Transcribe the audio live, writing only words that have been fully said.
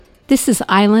This is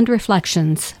Island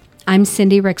Reflections. I'm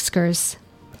Cindy Rixkers.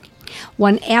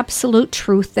 One absolute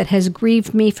truth that has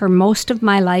grieved me for most of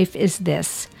my life is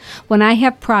this. When I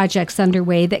have projects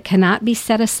underway that cannot be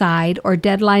set aside or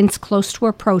deadlines close to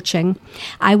approaching,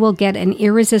 I will get an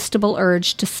irresistible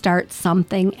urge to start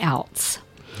something else.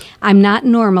 I'm not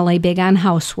normally big on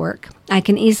housework. I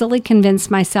can easily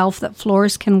convince myself that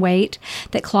floors can wait,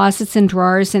 that closets and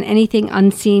drawers and anything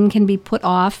unseen can be put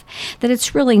off, that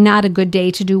it's really not a good day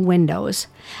to do windows.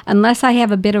 Unless I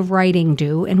have a bit of writing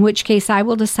due, in which case I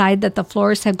will decide that the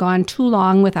floors have gone too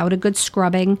long without a good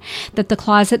scrubbing, that the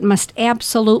closet must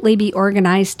absolutely be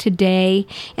organized today,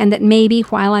 and that maybe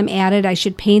while I'm at it I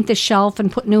should paint the shelf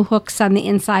and put new hooks on the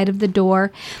inside of the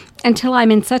door, until I'm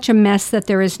in such a mess that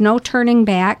there is no turning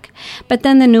back. But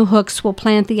then the new hooks will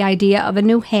plant the idea of a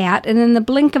new hat, and in the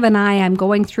blink of an eye I'm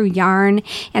going through yarn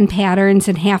and patterns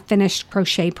and half-finished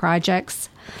crochet projects.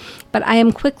 But I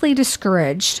am quickly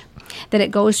discouraged that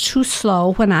it goes too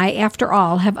slow when I, after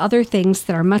all, have other things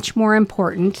that are much more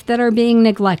important that are being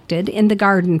neglected, in the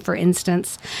garden, for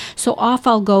instance. So off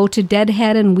I'll go to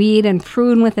deadhead and weed and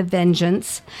prune with a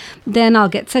vengeance. Then I'll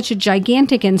get such a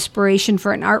gigantic inspiration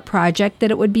for an art project that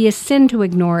it would be a sin to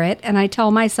ignore it, and I tell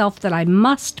myself that I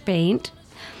must paint.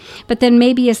 But then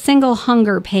maybe a single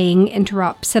hunger pang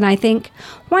interrupts, and I think,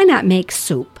 why not make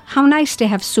soup? How nice to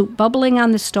have soup bubbling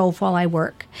on the stove while I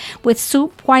work. With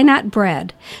soup, why not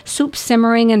bread? Soup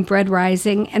simmering and bread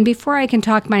rising, and before I can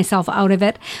talk myself out of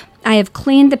it, I have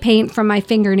cleaned the paint from my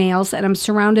fingernails and am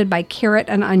surrounded by carrot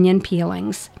and onion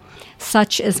peelings.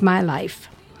 Such is my life.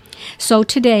 So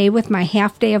today, with my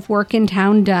half day of work in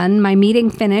town done, my meeting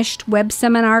finished, web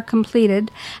seminar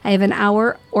completed, I have an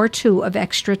hour or two of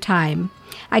extra time.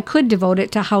 I could devote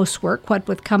it to housework, what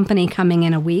with company coming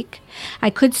in a week. I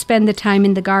could spend the time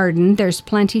in the garden. There's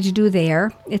plenty to do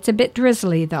there. It's a bit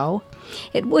drizzly, though.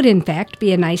 It would, in fact,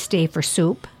 be a nice day for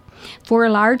soup. 4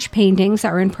 large paintings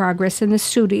are in progress in the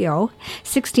studio.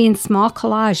 16 small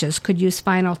collages could use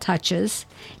final touches.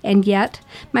 And yet,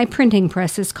 my printing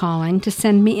press is calling to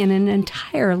send me in an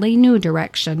entirely new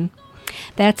direction.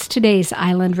 That's today's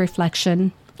Island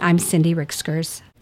Reflection. I'm Cindy Rixkers.